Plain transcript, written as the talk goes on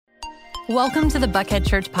Welcome to the Buckhead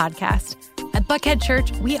Church podcast. At Buckhead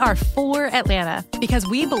Church, we are for Atlanta because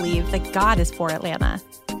we believe that God is for Atlanta.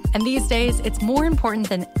 And these days, it's more important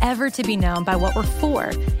than ever to be known by what we're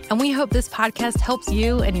for. And we hope this podcast helps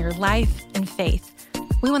you in your life and faith.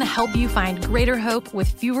 We want to help you find greater hope with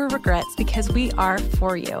fewer regrets because we are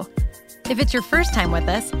for you. If it's your first time with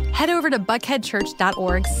us, head over to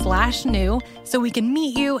buckheadchurch.org/new so we can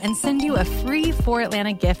meet you and send you a free For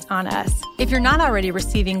Atlanta gift on us. If you're not already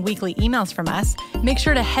receiving weekly emails from us, make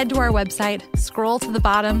sure to head to our website, scroll to the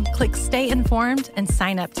bottom, click Stay Informed, and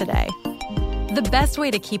sign up today. The best way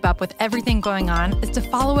to keep up with everything going on is to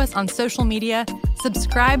follow us on social media,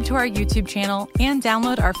 subscribe to our YouTube channel, and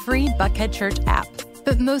download our free Buckhead Church app.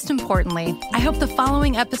 But most importantly, I hope the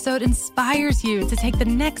following episode inspires you to take the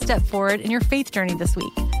next step forward in your faith journey this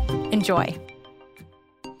week. Enjoy.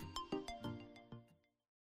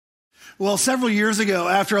 Well, several years ago,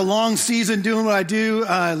 after a long season doing what I do,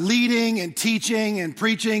 leading and teaching and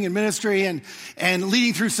preaching and ministry and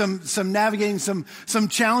leading through some navigating some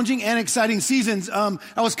challenging and exciting seasons, I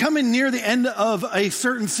was coming near the end of a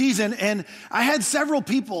certain season, and I had several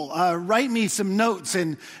people write me some notes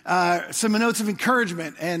and some notes of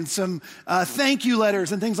encouragement and some thank you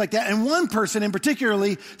letters and things like that. And one person in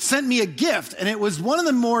particularly sent me a gift, and it was one of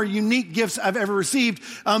the more unique gifts I've ever received.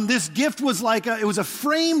 This gift was it was a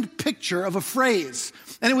framed picture of a phrase.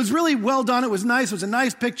 And it was really well done. It was nice. It was a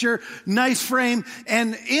nice picture, nice frame.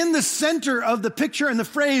 And in the center of the picture and the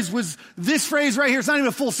phrase was this phrase right here. It's not even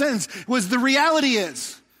a full sentence. It was "the reality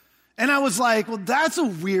is." And I was like, well, that's a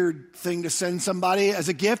weird thing to send somebody as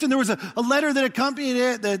a gift. And there was a letter that accompanied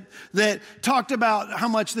it that talked about how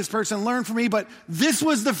much this person learned from me. But this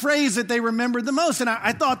was the phrase that they remembered the most. And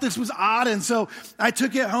I thought this was odd. And so I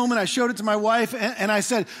took it home and I showed it to my wife. And I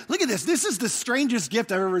said, look at this. This is the strangest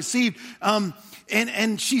gift I've ever received.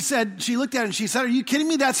 And she said, she looked at it and she said, are you kidding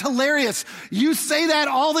me? That's hilarious. You say that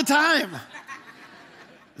all the time.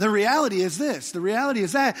 The reality is this. The reality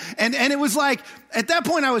is that. And it was like, at that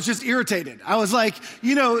point, I was just irritated. I was like,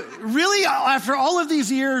 really, after all of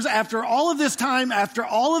these years, after all of this time, after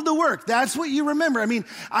all of the work, that's what you remember. I mean,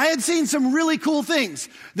 I had seen some really cool things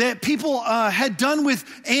that people had done with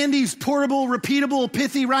Andy's portable, repeatable,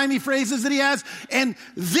 pithy, rhymey phrases that he has. And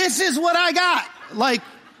this is what I got.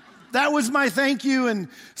 That was my thank you and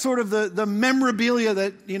sort of the memorabilia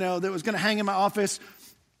that, that was going to hang in my office.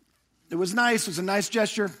 It was nice. It was a nice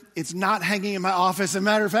gesture. It's not hanging in my office. As a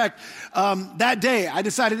matter of fact, that day I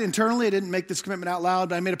decided internally, I didn't make this commitment out loud,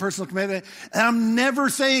 but I made a personal commitment. And I'm never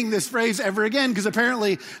saying this phrase ever again because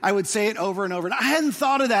apparently I would say it over and over. And I hadn't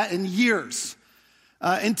thought of that in years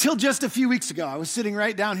until just a few weeks ago. I was sitting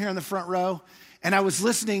right down here in the front row and I was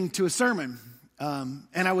listening to a sermon.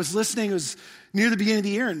 And I was listening, it was near the beginning of the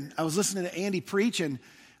year, and I was listening to Andy preach. And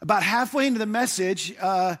about halfway into the message,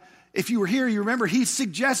 if you were here, you remember he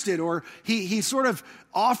suggested or he sort of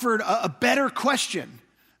offered a better question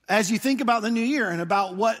as you think about the new year and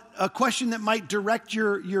about what a question that might direct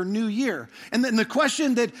your new year. And then the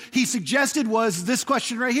question that he suggested was this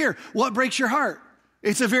question right here. What breaks your heart?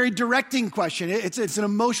 It's a very directing question. It's an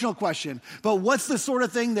emotional question. But what's the sort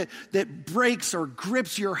of thing that breaks or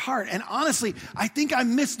grips your heart? And honestly, I think I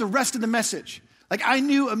missed the rest of the message. I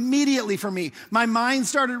knew immediately for me, my mind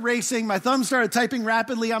started racing, my thumb started typing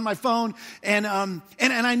rapidly on my phone, and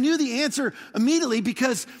I knew the answer immediately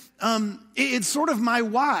because it's sort of my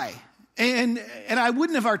why. And I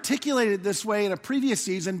wouldn't have articulated it this way in a previous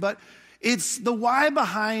season, but it's the why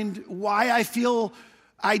behind why I feel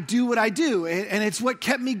I do what I do. And it's what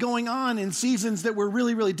kept me going on in seasons that were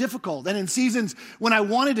really, really difficult. And in seasons when I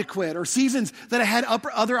wanted to quit or seasons that I had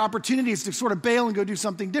other opportunities to sort of bail and go do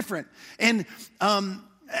something different. And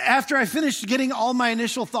after I finished getting all my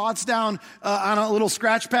initial thoughts down on a little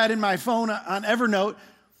scratch pad in my phone on Evernote,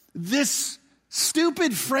 this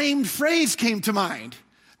stupid framed phrase came to mind.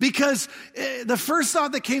 Because the first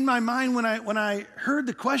thought that came to my mind when I heard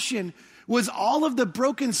the question was all of the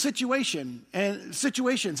broken situations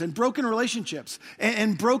and broken relationships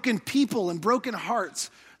and broken people and broken hearts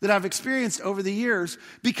that I've experienced over the years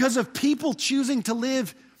because of people choosing to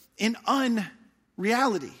live in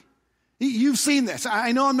unreality. You've seen this.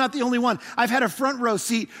 I know I'm not the only one. I've had a front row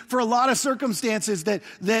seat for a lot of circumstances that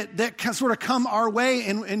sort of come our way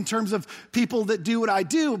in terms of people that do what I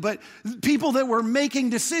do, but people that were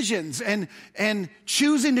making decisions and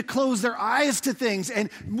choosing to close their eyes to things.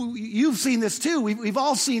 And you've seen this too. We've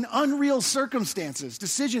all seen unreal circumstances,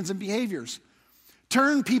 decisions, and behaviors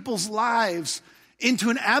turn people's lives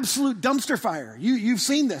into an absolute dumpster fire. You've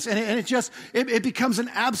seen this, and it becomes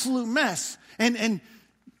an absolute mess. And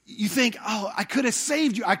you think, oh, I could have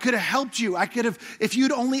saved you. I could have helped you. I could have, if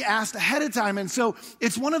you'd only asked ahead of time. And so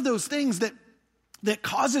it's one of those things that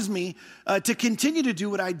causes me to continue to do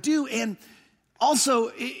what I do. And also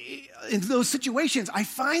in those situations, I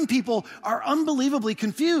find people are unbelievably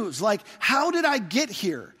confused. Like, how did I get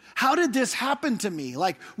here? How did this happen to me?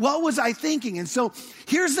 Like, what was I thinking? And so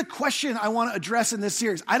here's the question I want to address in this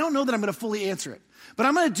series. I don't know that I'm going to fully answer it, but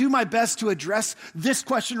I'm going to do my best to address this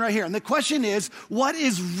question right here. And the question is, what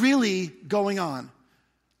is really going on?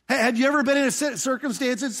 Hey, have you ever been in a set of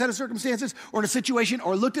circumstances or in a situation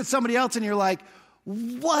or looked at somebody else and you're like,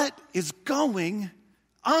 what is going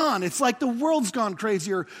on? It's like the world's gone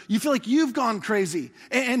crazy, or you feel like you've gone crazy.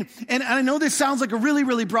 And I know this sounds like a really,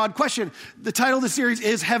 really broad question. The title of the series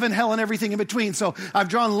is Heaven, Hell, and Everything in Between. So I've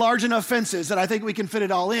drawn large enough fences that I think we can fit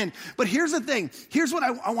it all in. But here's the thing. Here's what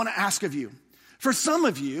I want to ask of you. For some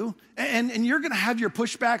of you, and you're going to have your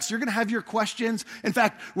pushbacks, you're going to have your questions. In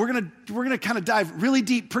fact, we're going to kind of dive really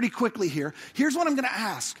deep pretty quickly here. Here's what I'm going to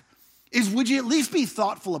ask is, would you at least be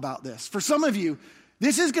thoughtful about this? For some of you,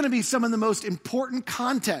 this is going to be some of the most important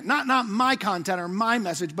content, not my content or my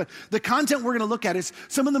message, but the content we're going to look at is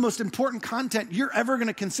some of the most important content you're ever going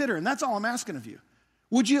to consider. And that's all I'm asking of you.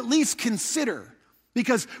 Would you at least consider?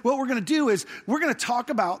 Because what we're going to do is we're going to talk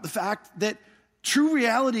about the fact that true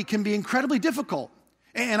reality can be incredibly difficult.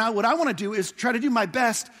 And what I want to do is try to do my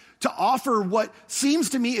best to offer what seems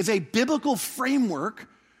to me is a biblical framework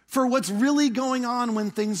for what's really going on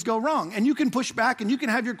when things go wrong. And you can push back and you can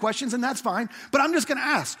have your questions, and that's fine. But I'm just going to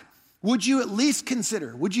ask, would you at least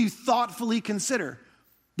consider, would you thoughtfully consider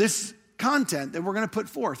this content that we're going to put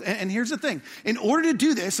forth? And here's the thing. In order to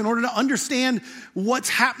do this, in order to understand what's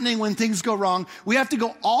happening when things go wrong, we have to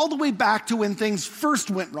go all the way back to when things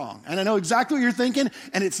first went wrong. And I know exactly what you're thinking,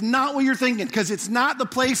 and it's not what you're thinking, because it's not the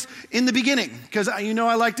place in the beginning. Because I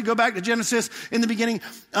like to go back to Genesis in the beginning.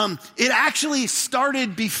 It actually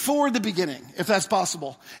started before the beginning, if that's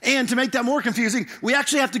possible. And to make that more confusing, we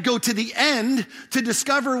actually have to go to the end to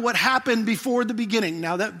discover what happened before the beginning.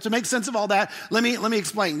 Now, to make sense of all that, let me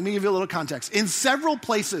explain. Let me give you a little context. In several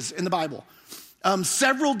places in the Bible,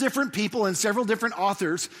 several different people and several different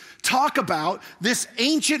authors talk about this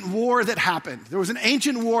ancient war that happened. There was an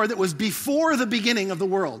ancient war that was before the beginning of the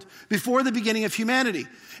world, before the beginning of humanity.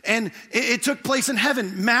 And it took place in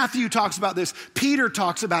heaven. Matthew talks about this. Peter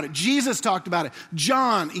talks about it. Jesus talked about it.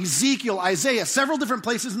 John, Ezekiel, Isaiah, several different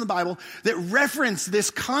places in the Bible that reference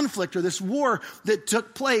this conflict or this war that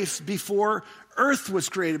took place before earth was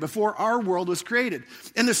created, before our world was created.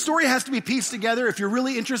 And the story has to be pieced together. If you're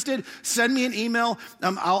really interested, send me an email.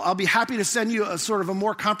 I'll be happy to send you a sort of a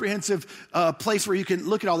more comprehensive place where you can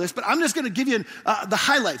look at all this. But I'm just going to give you the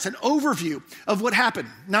highlights, an overview of what happened.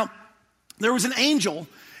 Now, there was an angel,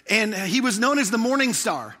 and he was known as the morning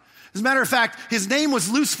star. As a matter of fact, his name was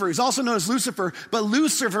Lucifer. He's also known as Lucifer, but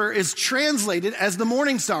Lucifer is translated as the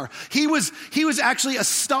morning star. He was actually a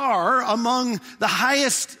star among the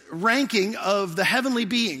highest ranking of the heavenly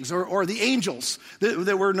beings or the angels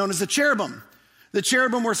that were known as the cherubim. The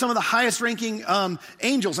cherubim were some of the highest ranking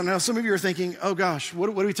angels. I know some of you are thinking, oh gosh, what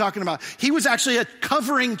are we talking about? He was actually a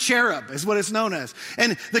covering cherub is what it's known as.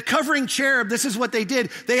 And the covering cherub, this is what they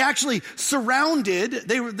did. They actually surrounded,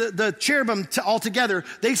 the cherubim altogether,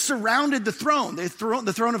 they surrounded the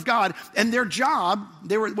throne of God. And their job,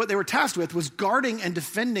 what they were tasked with was guarding and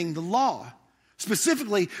defending the law.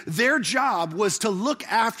 Specifically, their job was to look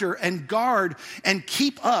after and guard and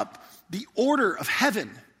keep up the order of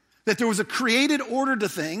heaven. That there was a created order to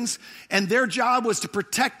things, and their job was to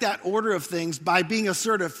protect that order of things by being a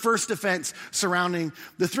sort of first defense surrounding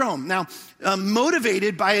the throne. Now,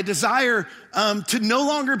 motivated by a desire to no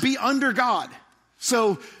longer be under God.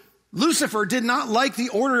 So Lucifer did not like the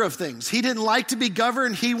order of things. He didn't like to be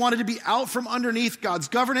governed. He wanted to be out from underneath God's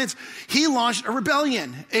governance. He launched a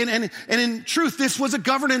rebellion. And in truth, this was a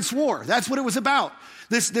governance war. That's what it was about.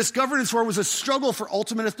 This governance war was a struggle for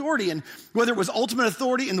ultimate authority, and whether it was ultimate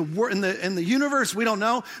authority in the universe, we don't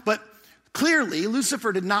know. But clearly,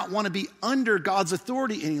 Lucifer did not want to be under God's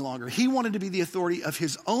authority any longer. He wanted to be the authority of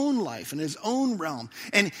his own life and his own realm,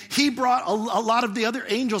 and he brought a lot of the other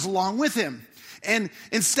angels along with him. And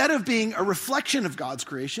instead of being a reflection of God's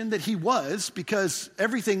creation that he was, because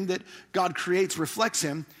everything that God creates reflects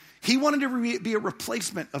him, he wanted to be a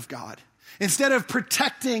replacement of God. Instead of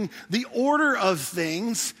protecting the order of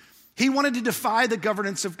things, he wanted to defy the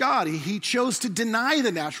governance of God. He chose to deny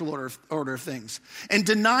the natural order of things. And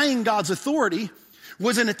denying God's authority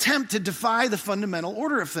was an attempt to defy the fundamental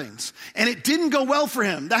order of things. And it didn't go well for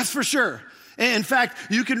him, that's for sure. In fact,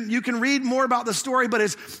 you can read more about the story, but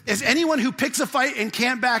as anyone who picks a fight and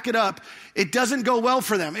can't back it up, it doesn't go well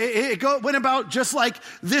for them. It went about just like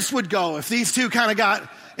this would go if these two kind of got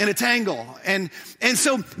in a tangle. And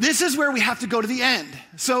so this is where we have to go to the end.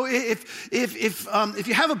 So if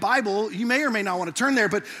you have a Bible, you may or may not want to turn there,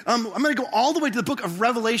 but I'm going to go all the way to the book of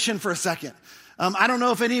Revelation for a second. I don't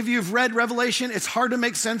know if any of you have read Revelation. It's hard to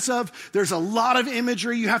make sense of. There's a lot of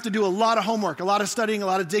imagery. You have to do a lot of homework, a lot of studying, a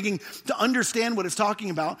lot of digging to understand what it's talking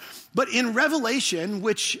about. But in Revelation,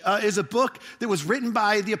 which is a book that was written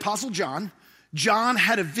by the Apostle John, John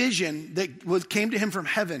had a vision that came to him from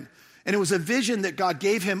heaven. And it was a vision that God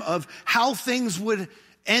gave him of how things would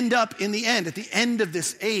end up in the end, at the end of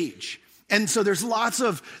this age. And so there's lots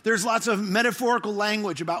of metaphorical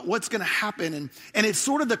language about what's going to happen. And it's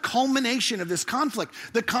sort of the culmination of this conflict,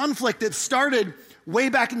 the conflict that started way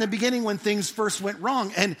back in the beginning when things first went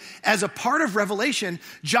wrong. And as a part of Revelation,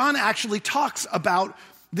 John actually talks about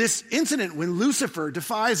this incident when Lucifer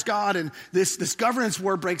defies God and this governance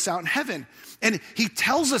war breaks out in heaven. And he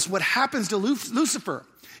tells us what happens to Lucifer.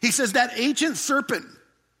 He says that ancient serpent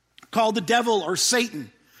called the devil or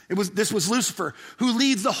Satan, this was Lucifer, who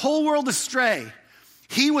leads the whole world astray.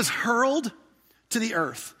 He was hurled to the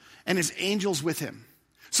earth and his angels with him.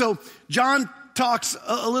 So John talks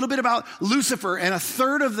a little bit about Lucifer and a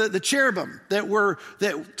third of the cherubim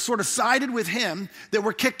that sort of sided with him, that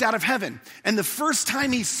were kicked out of heaven. And the first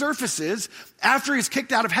time he surfaces after he's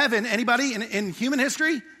kicked out of heaven, anybody in human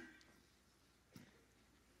history?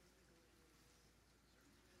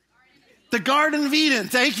 The Garden of Eden,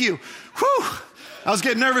 thank you. Whew. I was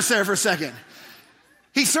getting nervous there for a second.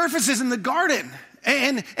 He surfaces in the garden.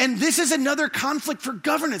 And this is another conflict for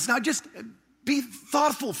governance. Now just be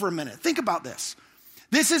thoughtful for a minute. Think about this.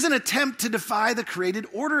 This is an attempt to defy the created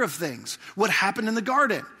order of things. What happened in the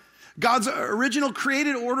garden? God's original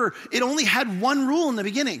created order, it only had one rule in the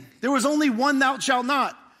beginning. There was only one thou shalt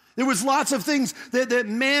not. There was lots of things that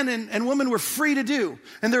man and woman were free to do.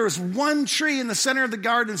 And there was one tree in the center of the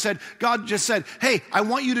garden God just said, hey, I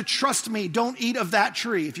want you to trust me. Don't eat of that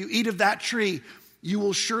tree. If you eat of that tree, you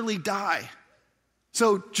will surely die.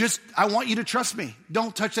 So I want you to trust me.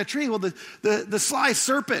 Don't touch that tree. Well, the sly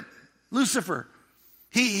serpent, Lucifer,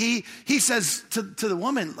 he says to the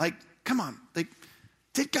woman, like, come on, like,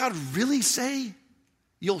 did God really say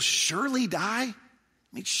you'll surely die? I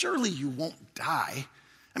mean, surely you won't die.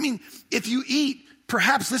 I mean, if you eat,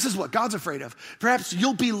 perhaps this is what God's afraid of. Perhaps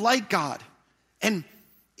you'll be like God. And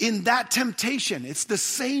in that temptation, it's the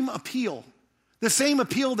same appeal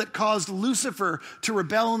that caused Lucifer to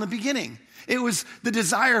rebel in the beginning. It was the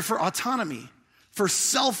desire for autonomy, for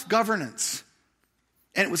self-governance.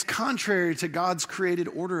 And it was contrary to God's created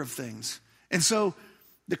order of things. And so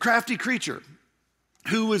the crafty creature,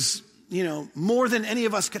 who was, more than any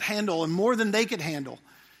of us could handle and more than they could handle,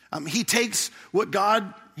 he took what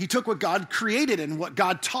God created and what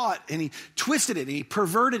God taught, and he twisted it, he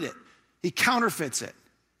perverted it, he counterfeits it.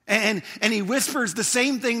 And he whispers the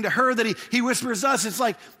same thing to her that he whispers us. It's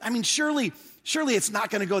like, I mean, surely it's not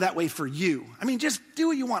going to go that way for you. I mean, just do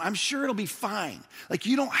what you want. I'm sure it'll be fine. Like,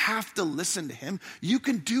 you don't have to listen to him. You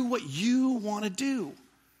can do what you want to do.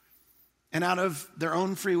 And out of their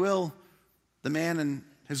own free will, the man and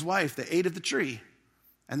his wife, they ate of the tree,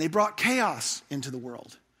 and they brought chaos into the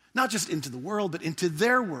world. Not just into the world, but into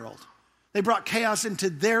their world. They brought chaos into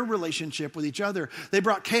their relationship with each other. They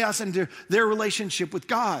brought chaos into their relationship with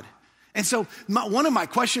God. And so one of my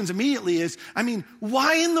questions immediately is, I mean,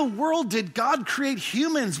 why in the world did God create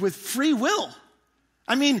humans with free will?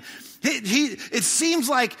 I mean, it seems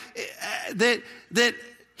like that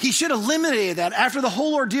he should have eliminated that after the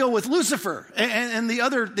whole ordeal with Lucifer and the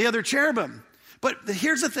other cherubim. But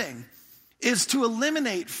here's the thing. Is to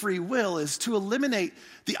eliminate free will, is to eliminate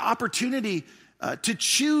the opportunity to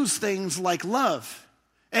choose things like love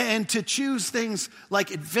and to choose things like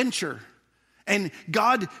adventure. And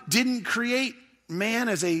God didn't create man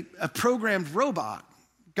as a programmed robot.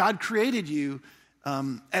 God created you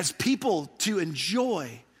as people to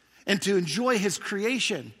enjoy and to enjoy his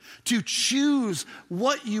creation, to choose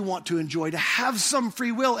what you want to enjoy, to have some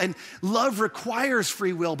free will. And love requires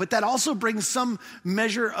free will, but that also brings some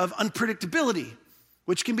measure of unpredictability,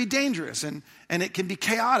 which can be dangerous and it can be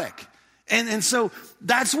chaotic. And so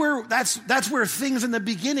that's where things in the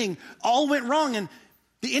beginning all went wrong. And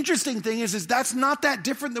the interesting thing is that's not that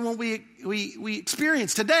different than what we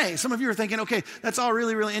experience today. Some of you are thinking, okay, that's all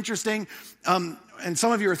really, really interesting. And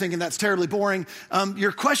some of you are thinking that's terribly boring.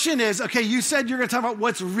 Your question is, okay, you said you're going to talk about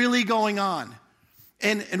what's really going on.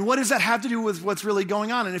 And what does that have to do with what's really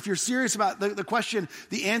going on? And if you're serious about the question,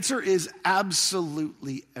 the answer is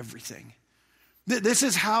absolutely everything. This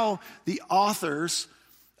is how the authors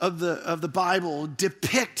of the Bible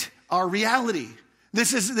depict our reality.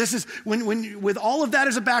 This is when with all of that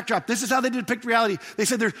as a backdrop, this is how they depict reality. They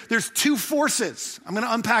said there's two forces. I'm going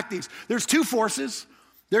to unpack these. There's two forces,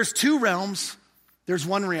 there's two realms, there's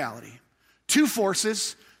one reality. Two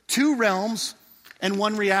forces, two realms, and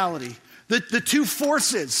one reality. The two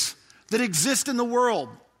forces that exist in the world,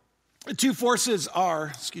 the two forces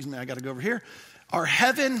are, I got to go over here, are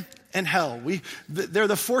heaven and hell. They're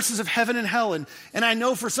the forces of heaven and hell. And I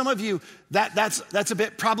know for some of you that's a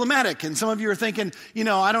bit problematic. And some of you are thinking,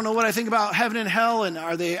 I don't know what I think about heaven and hell, and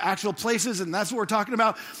are they actual places? And that's what we're talking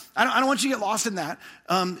about. I don't want you to get lost in that.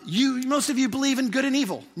 Most of you believe in good and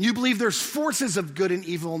evil. You believe there's forces of good and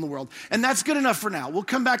evil in the world. And that's good enough for now. We'll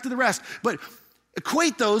come back to the rest. But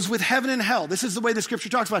equate those with heaven and hell. This is the way the scripture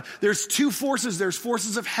talks about it. There's two forces. There's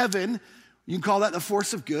forces of heaven. You can call that the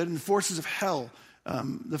force of good, and the forces of hell,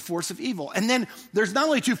 the force of evil. And then there's not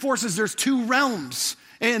only two forces, there's two realms.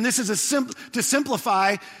 And this is to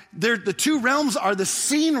simplify, the two realms are the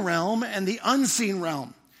seen realm and the unseen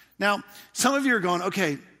realm. Now, some of you are going,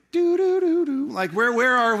 okay, like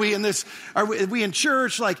where are we in this? Are we in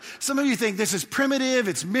church? Like some of you think this is primitive,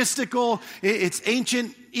 it's mystical, it's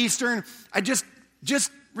ancient Eastern. I just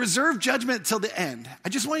reserve judgment till the end. I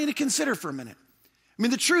just want you to consider for a minute. I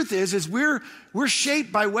mean, the truth is we're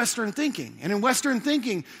shaped by Western thinking. And in Western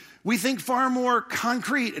thinking, we think far more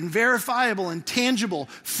concrete and verifiable and tangible,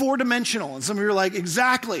 four-dimensional. And some of you are like,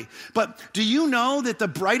 exactly. But do you know that the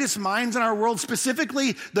brightest minds in our world,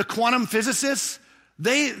 specifically the quantum physicists,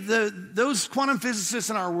 those quantum physicists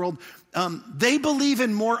in our world, they believe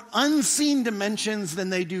in more unseen dimensions than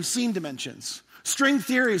they do seen dimensions. String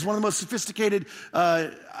theory is one of the most sophisticated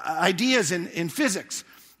ideas in physics.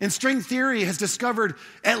 And string theory has discovered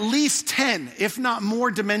at least 10, if not more,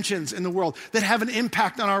 dimensions in the world that have an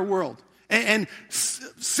impact on our world. And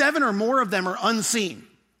 7 or more of them are unseen.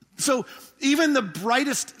 So even the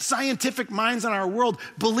brightest scientific minds in our world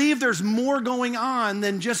believe there's more going on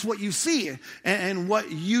than just what you see and what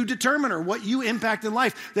you determine or what you impact in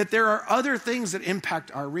life, that there are other things that impact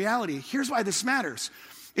our reality. Here's why this matters.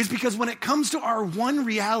 It's because when it comes to our one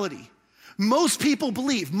reality, most people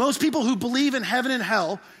who believe in heaven and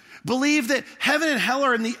hell, believe that heaven and hell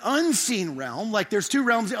are in the unseen realm, like there's two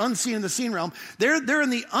realms, the unseen and the seen realm. They're in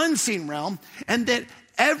the unseen realm, and that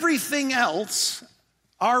everything else,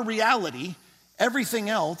 our reality, everything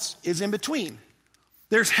else is in between.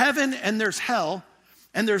 There's heaven and there's hell,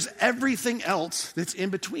 and there's everything else that's in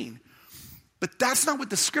between. But that's not what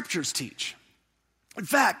the scriptures teach. In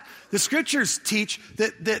fact, the scriptures teach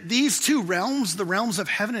that these two realms, the realms of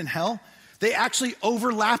heaven and hell, they actually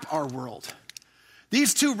overlap our world.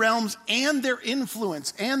 These two realms and their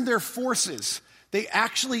influence and their forces, they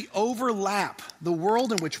actually overlap the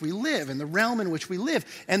world in which we live and the realm in which we live.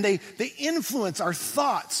 And they influence our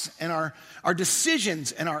thoughts and our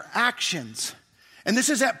decisions and our actions. And this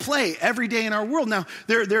is at play every day in our world. Now,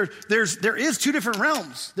 there is two different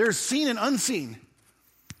realms. There's seen and unseen.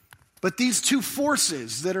 But these two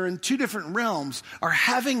forces that are in two different realms are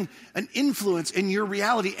having an influence in your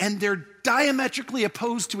reality, and they're diametrically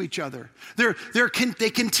opposed to each other. They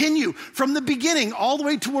continue from the beginning all the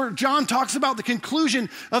way to where John talks about the conclusion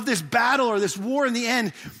of this battle or this war in the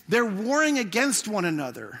end. They're warring against one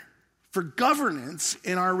another for governance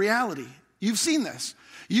in our reality. You've seen this.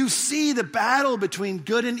 You see the battle between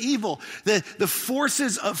good and evil, the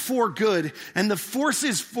forces for good and the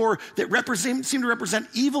forces that seem to represent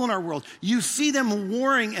evil in our world. You see them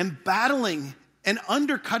warring and battling and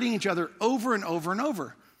undercutting each other over and over and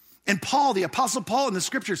over. And Paul, the Apostle Paul in the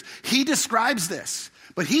scriptures, he describes this,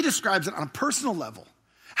 but he describes it on a personal level,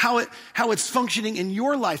 how it's functioning in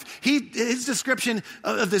your life. His description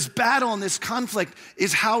of this battle and this conflict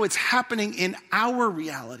is how it's happening in our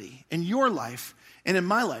reality, in your life, and in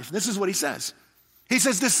my life. This is what he says. He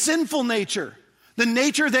says the sinful nature, the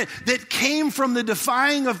nature that came from the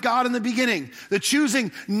defying of God in the beginning, the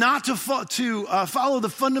choosing not to follow the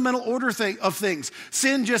fundamental order of things.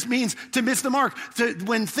 Sin just means to miss the mark.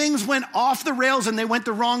 When things went off the rails and they went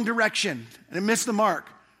the wrong direction and it missed the mark,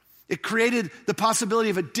 it created the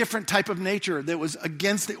possibility of a different type of nature that was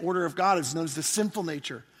against the order of God. It's known as the sinful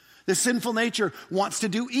nature. The sinful nature wants to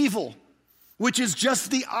do evil, which is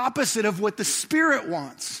just the opposite of what the Spirit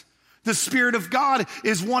wants. The Spirit of God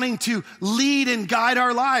is wanting to lead and guide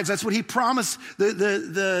our lives. That's what he promised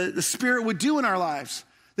the Spirit would do in our lives.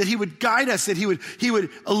 That he would guide us, that he would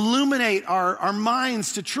illuminate our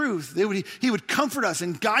minds to truth. He would comfort us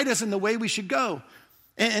and guide us in the way we should go.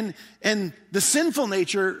 And the sinful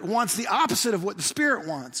nature wants the opposite of what the Spirit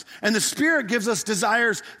wants. And the Spirit gives us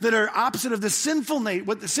desires that are opposite of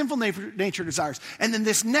what the sinful nature desires. And then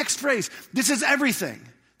this next phrase, this is everything.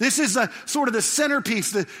 This is sort of the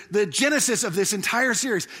centerpiece, the genesis of this entire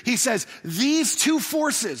series. He says, these two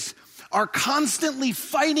forces are constantly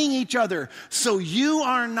fighting each other, so you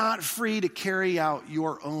are not free to carry out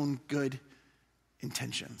your own good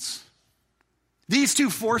intentions. These two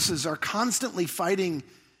forces are constantly fighting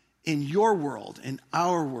in your world, in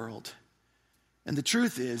our world. And the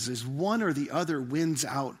truth is one or the other wins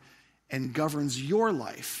out and governs your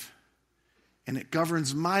life, and it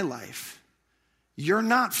governs my life. You're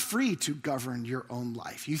not free to govern your own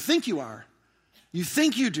life. You think you are. You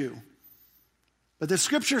think you do. But the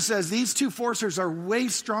scripture says these two forces are way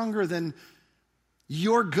stronger than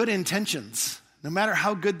your good intentions, no matter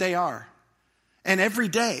how good they are. And every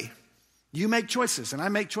day, you make choices, and I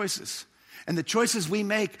make choices. And the choices we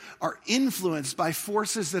make are influenced by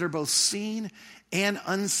forces that are both seen and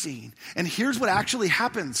unseen. And here's what actually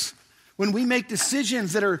happens. When we make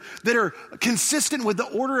decisions that are consistent with the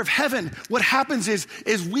order of heaven, what happens is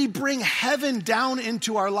we bring heaven down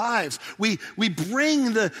into our lives. We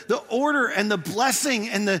bring the order and the blessing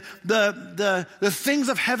and the things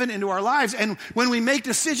of heaven into our lives. And when we make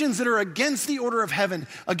decisions that are against the order of heaven,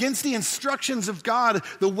 against the instructions of God,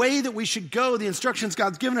 the way that we should go, the instructions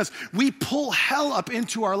God's given us, we pull hell up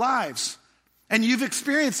into our lives. And you've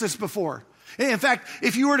experienced this before. In fact,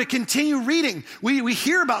 if you were to continue reading, we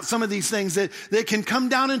hear about some of these things that can come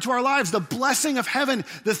down into our lives, the blessing of heaven,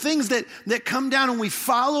 the things that come down when we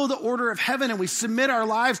follow the order of heaven and we submit our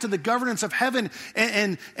lives to the governance of heaven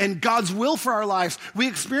and God's will for our lives. We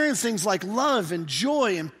experience things like love and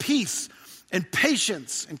joy and peace and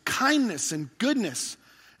patience and kindness and goodness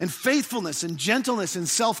and faithfulness and gentleness and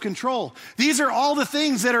self-control. These are all the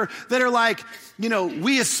things that are like,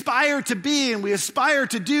 we aspire to be and we aspire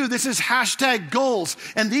to do. This is #goals.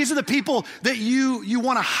 And these are the people that you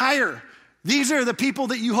want to hire. These are the people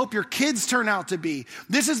that you hope your kids turn out to be.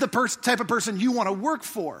 This is the type of person you want to work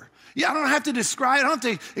for. Yeah, I don't have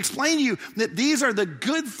to explain to you that these are the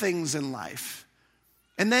good things in life.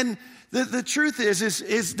 And then the truth is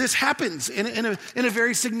this happens in a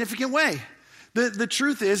very significant way. The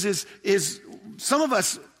truth is some of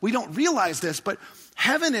us, we don't realize this, but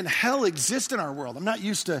heaven and hell exist in our world. I'm not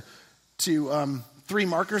used to 3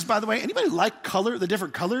 markers, by the way. Anybody like the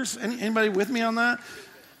different colors? Anybody with me on that?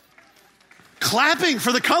 Clapping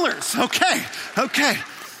for the colors. Okay. I'm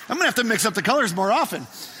going to have to mix up the colors more often.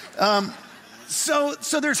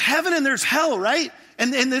 So there's heaven and there's hell, right?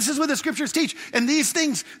 And this is what the scriptures teach. And these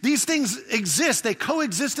things exist. They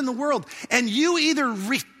coexist in the world. And you either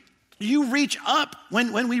you reach up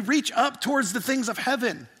when we reach up towards the things of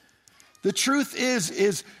heaven. The truth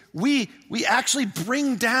is we actually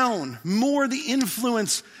bring down more the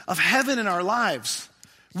influence of heaven in our lives.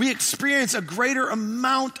 We experience a greater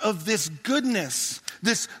amount of this goodness,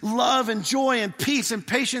 this love and joy and peace and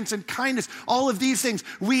patience and kindness, all of these things.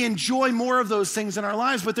 We enjoy more of those things in our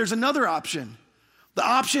lives, but there's another option. The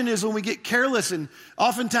option is when we get careless, and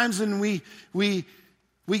oftentimes when we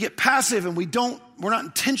get passive and we're not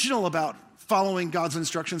intentional about following God's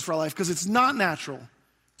instructions for our life because it's not natural.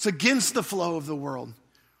 It's against the flow of the world.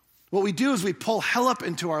 What we do is we pull hell up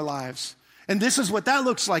into our lives. And this is what that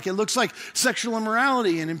looks like. It looks like sexual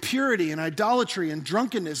immorality and impurity and idolatry and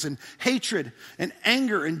drunkenness and hatred and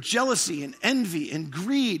anger and jealousy and envy and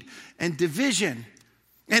greed and division.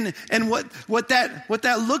 And what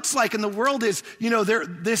that looks like in the world is,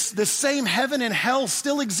 this same heaven and hell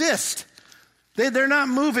still exist. They're not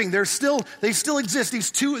moving. They still exist.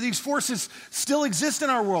 These forces still exist in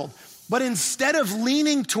our world. But instead of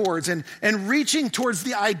leaning towards and reaching towards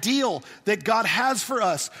the ideal that God has for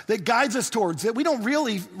us, that guides us towards, that we don't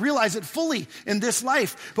really realize it fully in this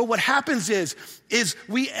life. But what happens is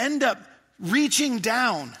we end up reaching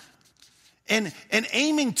down and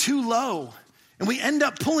aiming too low. And we end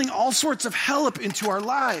up pulling all sorts of hell up into our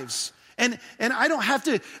lives. And I don't have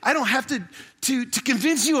to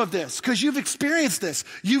convince you of this because you've experienced this.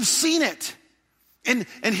 You've seen it. And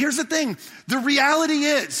here's the thing. The reality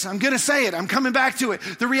is, I'm going to say it. I'm coming back to it.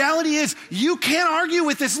 The reality is you can't argue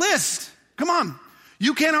with this list. Come on.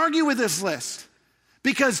 You can't argue with this list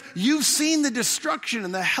because you've seen the destruction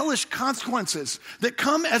and the hellish consequences that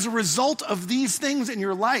come as a result of these things in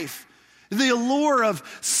your life. The allure of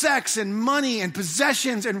sex and money and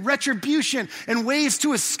possessions and retribution and ways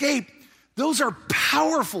to escape. Those are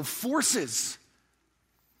powerful forces.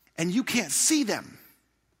 And you can't see them.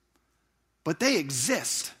 But they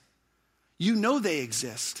exist. You know they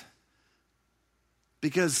exist.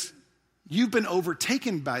 Because you've been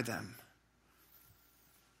overtaken by them.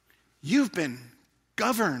 you've been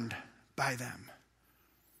governed by them.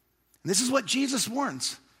 And this is what Jesus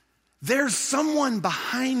warns. There's someone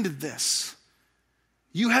behind this.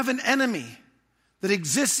 You have an enemy that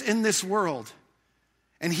exists in this world,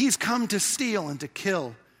 and he's come to steal and to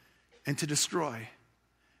kill and to destroy.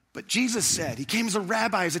 But Jesus said, he came as a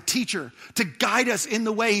rabbi, as a teacher, to guide us in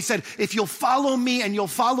the way. He said, if you'll follow me and you'll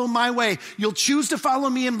follow my way, you'll choose to follow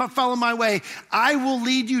me and follow my way, I will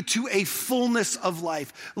lead you to a fullness of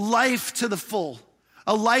life, life to the full,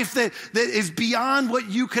 a life that is beyond what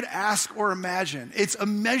you could ask or imagine. It's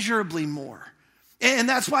immeasurably more. And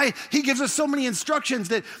that's why he gives us so many instructions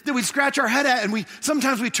that we scratch our head at and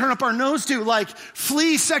sometimes we turn up our nose to, like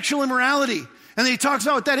flee sexual immorality. And then he talks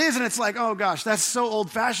about what that is, and it's like, oh gosh, that's so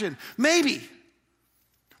old-fashioned. Maybe.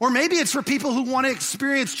 Or maybe it's for people who want to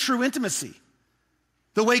experience true intimacy,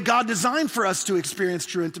 the way God designed for us to experience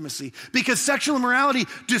true intimacy. Because sexual immorality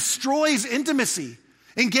destroys intimacy.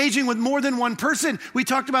 Engaging with more than one person. We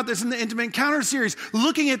talked about this in the Intimate Encounter series.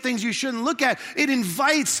 Looking at things you shouldn't look at. It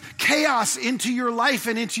invites chaos into your life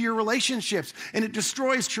and into your relationships. And it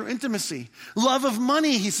destroys true intimacy. Love of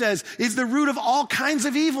money, he says, is the root of all kinds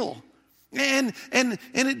of evil. And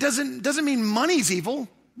it doesn't mean money's evil.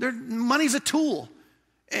 Money's a tool.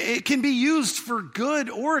 It can be used for good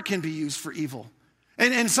or it can be used for evil.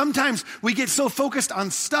 And sometimes we get so focused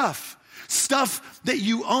on stuff that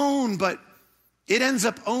you own, but it ends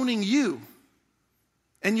up owning you.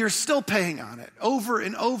 And you're still paying on it over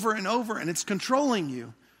and over and over, and it's controlling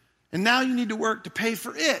you. And now you need to work to pay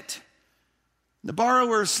for it. The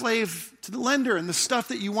borrower is slave to the lender, and the stuff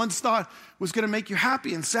that you once thought was going to make you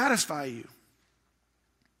happy and satisfy you,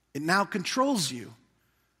 it now controls you,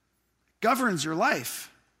 governs your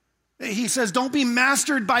life. He says, don't be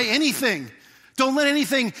mastered by anything. Don't let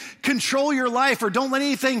anything control your life, or don't let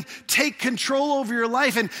anything take control over your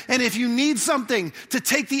life. And if you need something to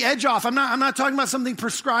take the edge off, I'm not talking about something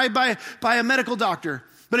prescribed by a medical doctor.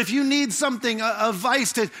 But if you need something, a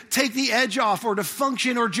vice to take the edge off or to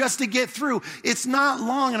function or just to get through, it's not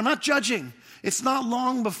long, and I'm not judging, it's not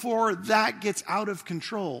long before that gets out of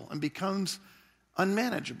control and becomes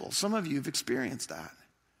unmanageable. Some of you have experienced that.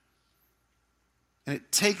 And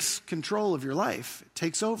it takes control of your life. It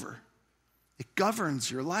takes over. It governs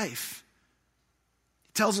your life.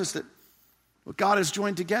 He tells us that what God has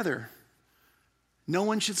joined together, no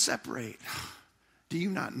one should separate. Do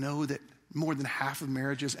you not know that more than half of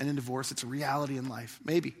marriages end in divorce? It's a reality in life.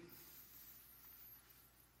 Maybe.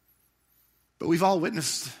 But we've all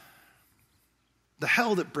witnessed the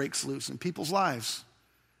hell that breaks loose in people's lives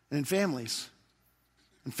and in families.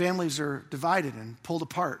 And families are divided and pulled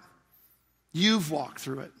apart. You've walked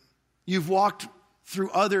through it. You've walked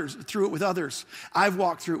through it with others. I've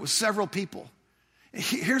walked through it with several people.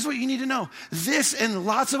 Here's what you need to know. This and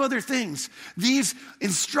lots of other things, these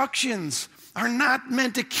instructions are not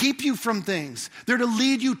meant to keep you from things. They're to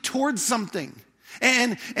lead you towards something.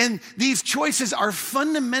 And these choices are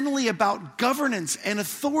fundamentally about governance and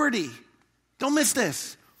authority. Don't miss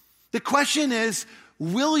this. The question is,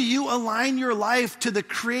 will you align your life to the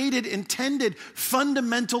created, intended,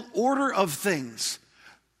 fundamental order of things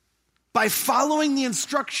by following the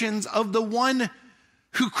instructions of the one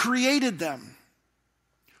who created them,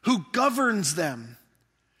 who governs them?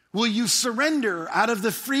 Will you surrender out of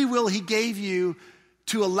the free will he gave you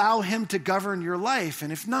to allow him to govern your life?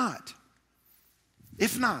 And if not,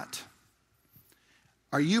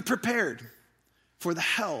 are you prepared for the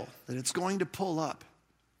hell that it's going to pull up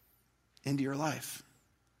into your life?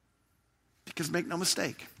 Because make no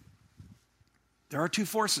mistake, there are two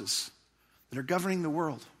forces that are governing the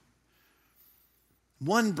world.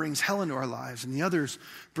 One brings hell into our lives, and the other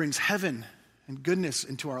brings heaven and goodness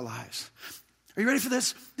into our lives. Are you ready for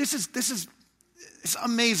this? This is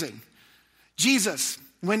amazing. Jesus,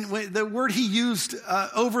 when the word he used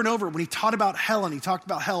over and over when he taught about hell and he talked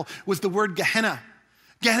about hell was the word Gehenna.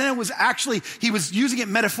 Gehenna was actually, he was using it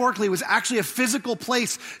metaphorically, it was actually a physical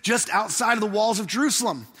place just outside of the walls of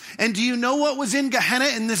Jerusalem. And do you know what was in Gehenna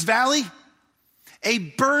in this valley? A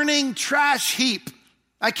burning trash heap.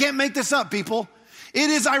 I can't make this up, people. It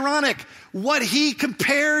is ironic. What he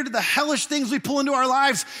compared the hellish things we pull into our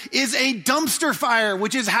lives is a dumpster fire,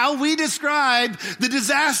 which is how we describe the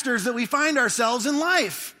disasters that we find ourselves in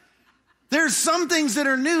life. There's some things that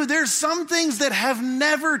are new. There's some things that have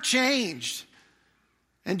never changed.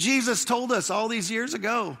 And Jesus told us all these years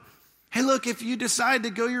ago, hey, look, if you decide to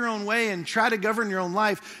go your own way and try to govern your own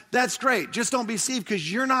life, that's great. Just don't be deceived because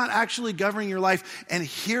you're not actually governing your life. And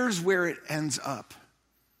here's where it ends up.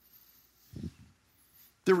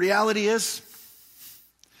 The reality is,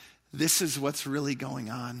 this is what's really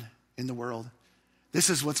going on in the world.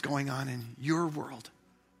 This is what's going on in your world.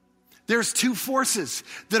 There's two forces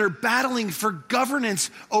that are battling for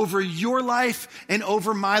governance over your life and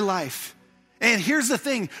over my life. And here's the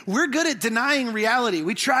thing, we're good at denying reality.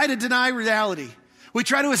 We try to deny reality. We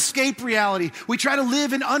try to escape reality. We try to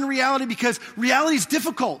live in unreality because reality is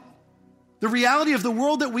difficult. The reality of the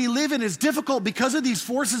world that we live in is difficult because of these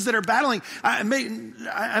forces that are battling. I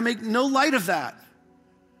make no light of that.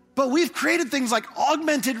 But we've created things like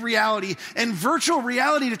augmented reality and virtual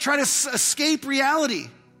reality to try to escape reality.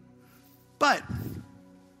 But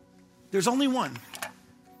there's only one.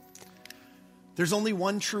 There's only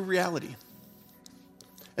one true reality.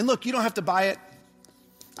 And look, you don't have to buy it.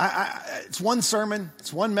 It's one sermon.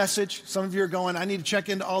 It's one message. Some of you are going, I need to check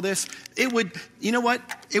into all this. You know what?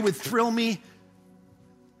 It would thrill me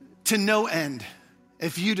to no end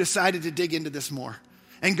if you decided to dig into this more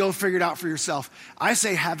and go figure it out for yourself. I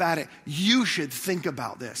say have at it. You should think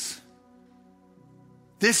about this.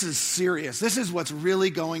 This is serious. This is what's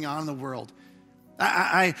really going on in the world.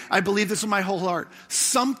 I believe this with my whole heart.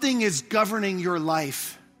 Something is governing your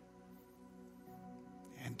life,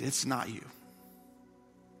 and it's not you.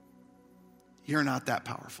 You're not that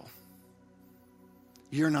powerful.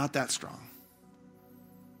 You're not that strong.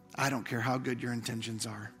 I don't care how good your intentions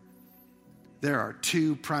are. There are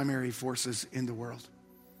two primary forces in the world,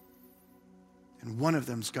 and one of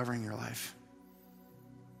them is governing your life.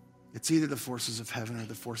 It's either the forces of heaven or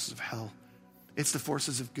the forces of hell. It's the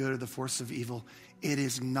forces of good or the forces of evil. It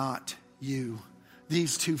is not you.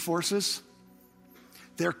 These two forces,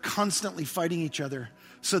 they're constantly fighting each other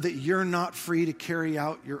so that you're not free to carry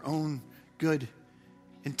out your own good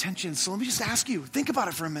intentions. So let me just ask you, think about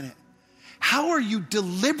it for a minute. How are you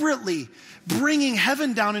deliberately bringing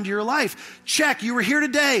heaven down into your life? Check, you were here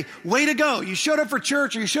today. Way to go. You showed up for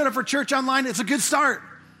church, or you showed up for church online. It's a good start.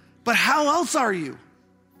 But how else are you?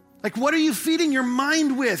 Like, what are you feeding your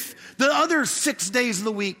mind with the other 6 days of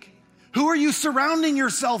the week? Who are you surrounding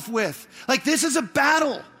yourself with? Like, this is a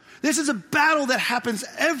battle. This is a battle that happens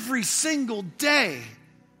every single day.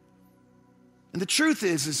 And the truth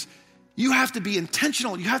is you have to be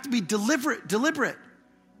intentional. You have to be deliberate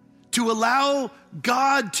to allow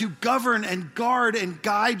God to govern and guard and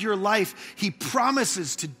guide your life. He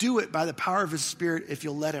promises to do it by the power of his Spirit if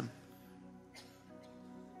you'll let him.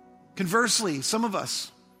 Conversely, some of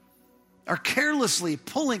us are carelessly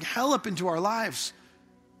pulling hell up into our lives.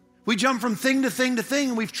 We jump from thing to thing to thing,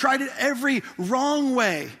 and we've tried it every wrong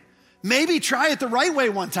way. Maybe try it the right way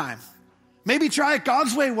one time. Maybe try it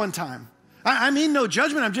God's way one time. I mean no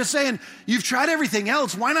judgment. I'm just saying, you've tried everything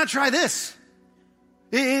else. Why not try this?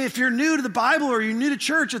 If you're new to the Bible or you're new to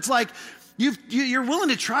church, it's like you're willing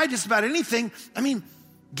to try just about anything. I mean,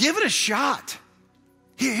 give it a shot.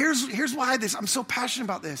 Here's why I'm so passionate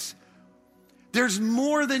about this. There's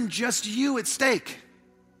more than just you at stake.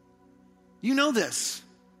 You know this.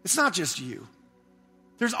 It's not just you.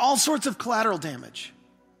 There's all sorts of collateral damage.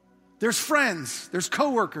 There's friends, there's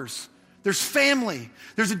coworkers, there's family,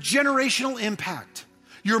 there's a generational impact.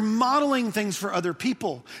 You're modeling things for other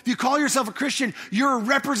people. If you call yourself a Christian, you're a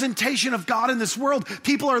representation of God in this world.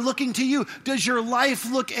 People are looking to you. Does your life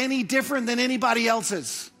look any different than anybody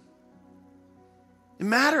else's? It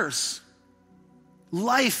matters.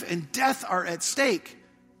 Life and death are at stake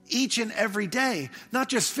each and every day, not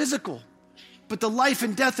just physical, but the life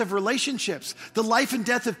and death of relationships, the life and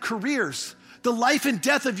death of careers, the life and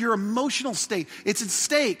death of your emotional state. It's at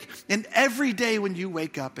stake. And every day when you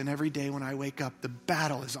wake up and every day when I wake up, the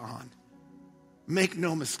battle is on. Make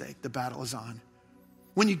no mistake, the battle is on.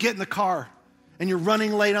 When you get in the car and you're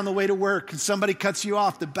running late on the way to work and somebody cuts you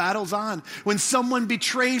off, the battle's on. When someone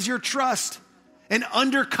betrays your trust and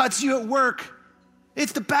undercuts you at work,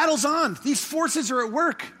 the battle's on. These forces are at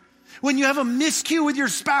work. When you have a miscue with your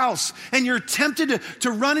spouse and you're tempted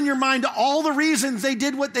to run in your mind all the reasons they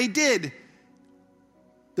did what they did,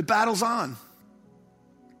 the battle's on.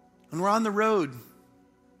 When we're on the road,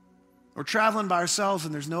 we're traveling by ourselves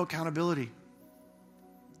and there's no accountability.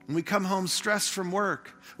 When we come home stressed from work,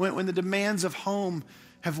 when the demands of home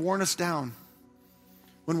have worn us down,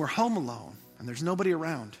 when we're home alone and there's nobody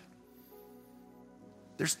around,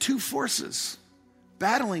 there's two forces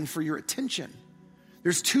battling for your attention.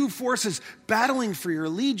 There's two forces battling for your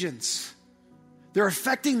allegiance. They're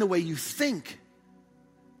affecting the way you think.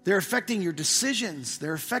 They're affecting your decisions.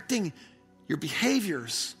 They're affecting your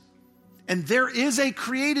behaviors. And there is a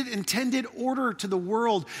created, intended order to the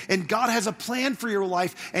world, and God has a plan for your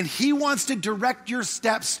life, and he wants to direct your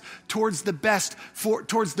steps towards the best,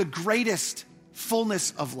 towards the greatest fullness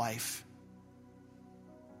of life.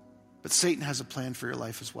 But Satan has a plan for your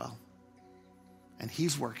life as well. And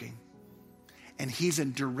he's working. And he's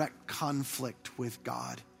in direct conflict with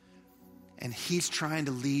God. and he's trying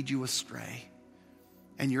to lead you astray.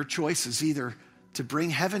 And your choice is either to bring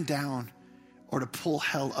heaven down or to pull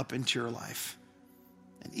hell up into your life.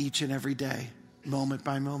 And each and every day, moment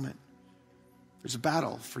by moment, there's a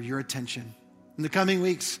battle for your attention. In the coming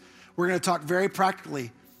weeks, we're going to talk very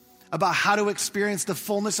practically about how to experience the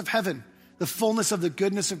fullness of heaven, the fullness of the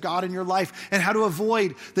goodness of God in your life, and how to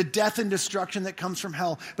avoid the death and destruction that comes from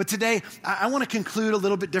hell. But today, I want to conclude a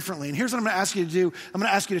little bit differently. And here's what I'm going to ask you to do. I'm going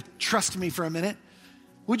to ask you to trust me for a minute.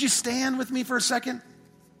 Would you stand with me for a second?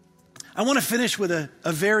 I want to finish with a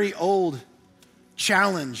very old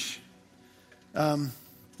challenge.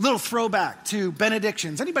 Little throwback to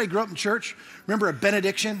benedictions. Anybody grew up in church? Remember a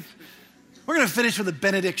benediction? We're going to finish with a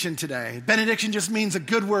benediction today. Benediction just means a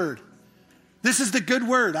good word. This is the good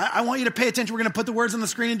word. I want you to pay attention. We're going to put the words on the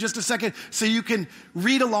screen in just a second so you can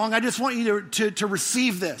read along. I just want you to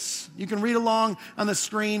receive this. You can read along on the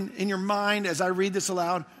screen in your mind as I read this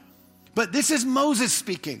aloud. But this is Moses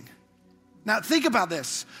speaking. Now think about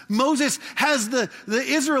this. Moses has the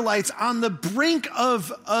Israelites on the brink of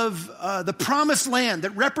the promised land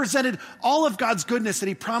that represented all of God's goodness that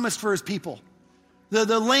he promised for his people.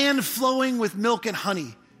 The land flowing with milk and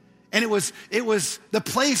honey. And it was the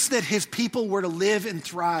place that his people were to live and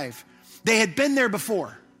thrive. They had been there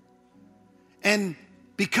before. And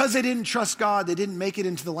because they didn't trust God, they didn't make it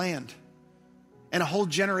into the land. And a whole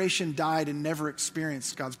generation died and never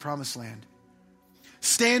experienced God's promised land.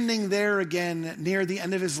 Standing there again near the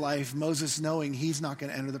end of his life, Moses knowing he's not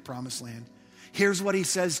going to enter the promised land. Here's what he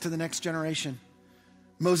says to the next generation.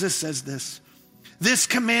 Moses says this: "This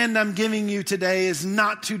command I'm giving you today is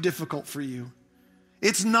not too difficult for you.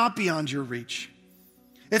 It's not beyond your reach.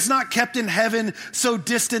 It's not kept in heaven so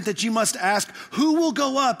distant that you must ask, who will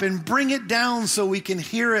go up and bring it down so we can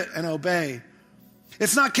hear it and obey?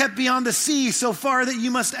 It's not kept beyond the sea so far that you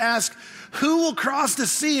must ask, who will cross the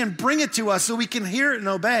sea and bring it to us so we can hear it and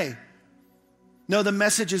obey? No, the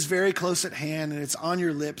message is very close at hand, and it's on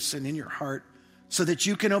your lips and in your heart so that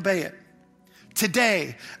you can obey it.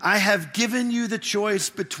 Today, I have given you the choice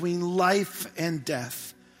between life and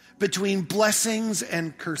death, between blessings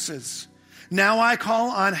and curses. Now I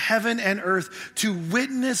call on heaven and earth to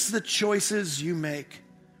witness the choices you make.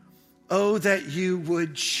 Oh, that you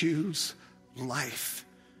would choose life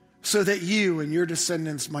so that you and your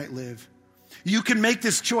descendants might live. You can make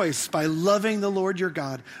this choice by loving the Lord your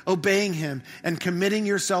God, obeying him, and committing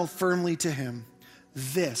yourself firmly to him.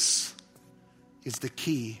 This is the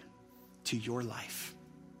key to your life."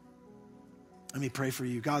 Let me pray for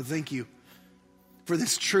you. God, thank you for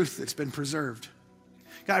this truth that's been preserved.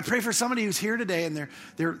 God, I pray for somebody who's here today and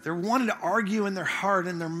they're wanting to argue in their heart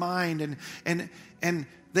and their mind and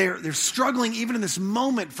they're struggling even in this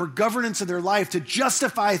moment for governance of their life to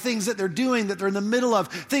justify things that they're doing, that they're in the middle of,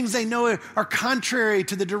 things they know are contrary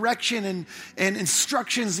to the direction and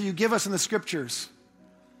instructions that you give us in the scriptures.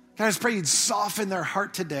 God, I just pray you'd soften their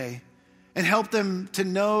heart today and help them to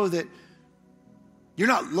know that you're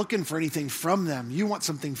not looking for anything from them. You want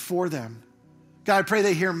something for them. God, I pray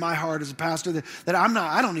they hear my heart as a pastor that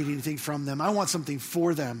I don't need anything from them. I want something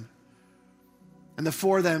for them. And the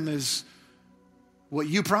for them is what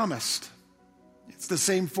you promised. It's the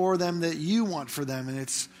same for them that you want for them, and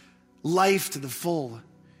it's life to the full.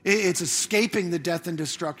 It's escaping the death and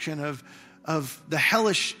destruction of the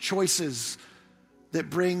hellish choices that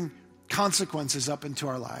bring consequences up into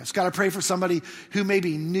our lives. God, I pray for somebody who may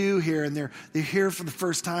be new here and they're here for the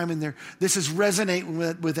first time and this is resonating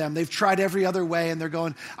with them. They've tried every other way and they're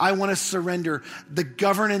going, I want to surrender the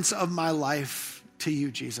governance of my life to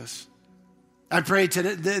you, Jesus. I pray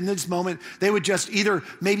today, in this moment, they would just either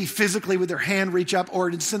maybe physically with their hand reach up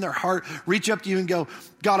or just in their heart reach up to you and go,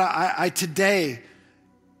 God, I today,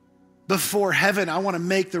 before heaven, I want to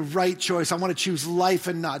make the right choice. I want to choose life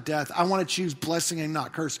and not death. I want to choose blessing and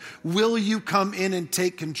not curse. Will you come in and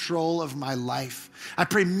take control of my life? I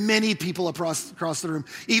pray many people across the room,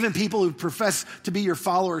 even people who profess to be your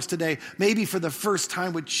followers today, maybe for the first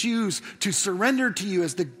time would choose to surrender to you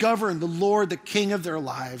as the governor, the Lord, the King of their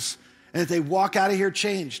lives. And that they walk out of here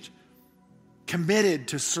changed, committed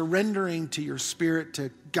to surrendering to your Spirit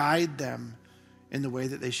to guide them in the way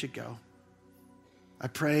that they should go. I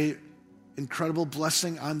pray incredible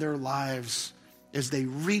blessing on their lives as they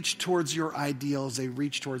reach towards your ideals, they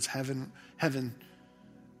reach towards heaven.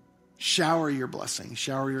 Shower your blessing,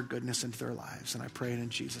 shower your goodness into their lives. And I pray it in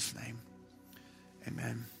Jesus' name.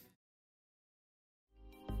 Amen.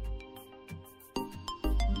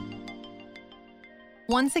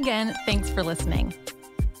 Once again, thanks for listening.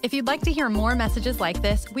 If you'd like to hear more messages like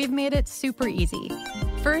this, we've made it super easy.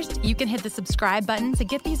 First, you can hit the subscribe button to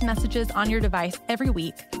get these messages on your device every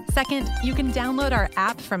week. Second, you can download our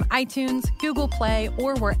app from iTunes, Google Play,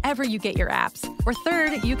 or wherever you get your apps. Or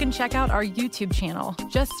third, you can check out our YouTube channel.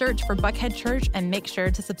 Just search for Buckhead Church and make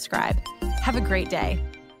sure to subscribe. Have a great day.